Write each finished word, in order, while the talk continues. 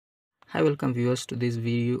Hi, welcome viewers to this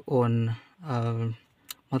video on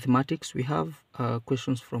mathematics. We have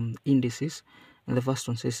questions from indices, and the first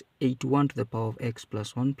one says 81 to the power of x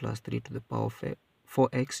plus 1 plus 3 to the power of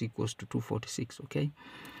 4x equals to 246. Okay,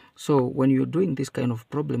 so when you're doing this kind of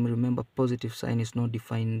problem, remember positive sign is not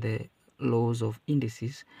defined in the laws of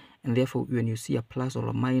indices, and therefore when you see a plus or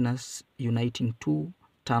a minus uniting two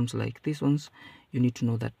terms like these ones, you need to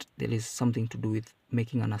know that there is something to do with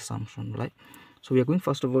making an assumption, right? So we are going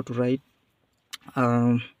first of all to write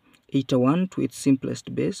 81 to its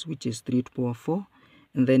simplest base, which is 3 to the power 4,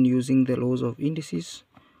 and then using the laws of indices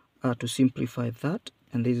to simplify that,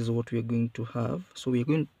 and this is what we are going to have. So we are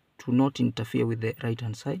going to not interfere with the right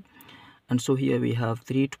hand side, and so here we have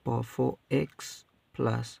 3 to the power 4x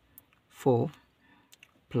plus 4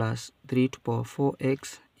 plus 3 to the power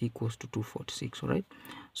 4x equals to 246. All right,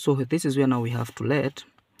 so this is where now we have to let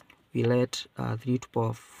 3 to the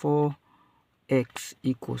power 4x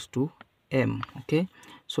equals to m. Okay,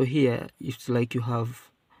 so here it's like you have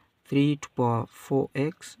 3 to the power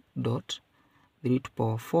 4x dot 3 to the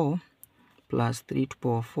power 4 plus 3 to the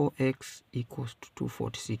power 4x equals to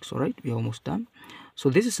 246. All right, we are almost done. So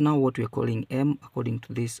this is now what we are calling m according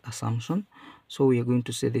to this assumption. So we are going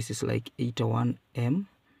to say this is like 81m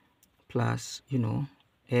plus,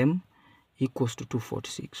 m equals to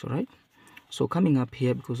 246. All right, so coming up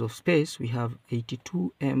here, because of space, we have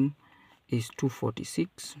 82m is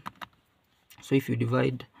 246. So if you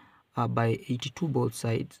divide by 82 both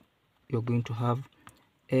sides, you're going to have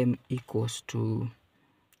m equals to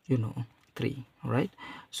 3. All right,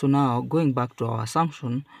 so now going back to our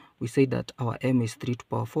assumption, we say that our m is 3 to the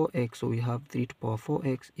power 4x, so we have 3 to the power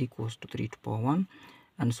 4x equals to 3 to the power 1,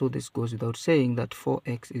 and so this goes without saying that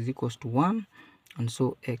 4x is equals to 1, and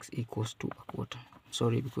so x equals to a quarter.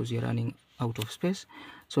 Sorry, because you're running out of space.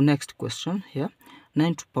 So next question here,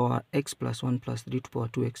 9 to the power x plus 1 plus 3 to the power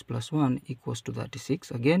 2x plus 1 equals to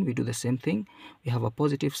 36. Again, we do the same thing. We have a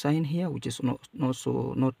positive sign here, which is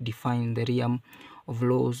not defined in the realm of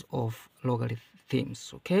laws of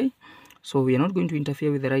logarithms. Okay, so we are not going to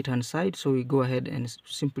interfere with the right hand side, so we go ahead and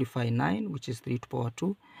simplify 9, which is 3 to the power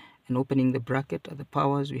 2, and opening the bracket at the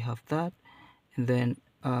powers, we have that, and then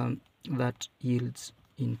that yields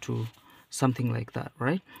into something like that,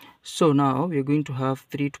 right? So now we're going to have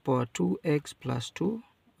 3 to the power 2x plus 2,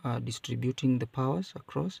 distributing the powers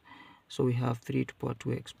across. So we have 3 to the power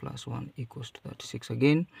 2x plus 1 equals to 36.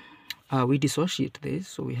 Again, we dissociate this,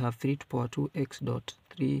 so we have 3 to the power 2x dot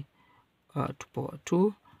 3 to the power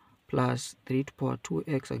 2 plus 3 to the power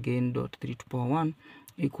 2x again dot 3 to the power 1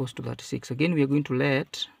 equals to 36. Again, we are going to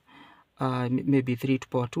let maybe 3 to the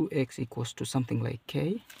power 2x equals to something like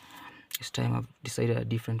k. This time I've decided a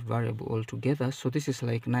different variable altogether. So this is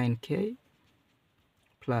like 9k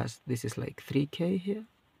plus this is like 3k here,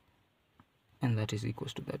 and that is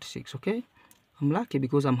equals to 36. Okay, I'm lucky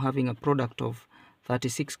because I'm having a product of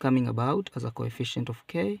 36 coming about as a coefficient of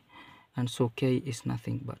k, and so k is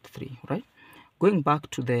nothing but 3, right? Going back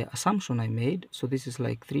to the assumption I made, so this is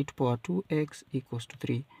like 3 to the power 2x equals to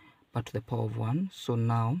 3 but to the power of 1. So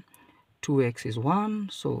now 2x is 1,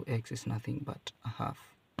 so x is nothing but a half.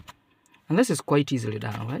 And this is quite easily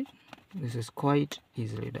done, right? This is quite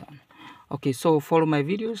easily done. Okay, so follow my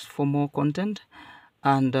videos for more content,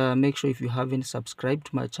 and make sure if you haven't subscribed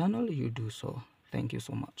to my channel, you do so. Thank you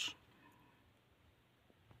so much.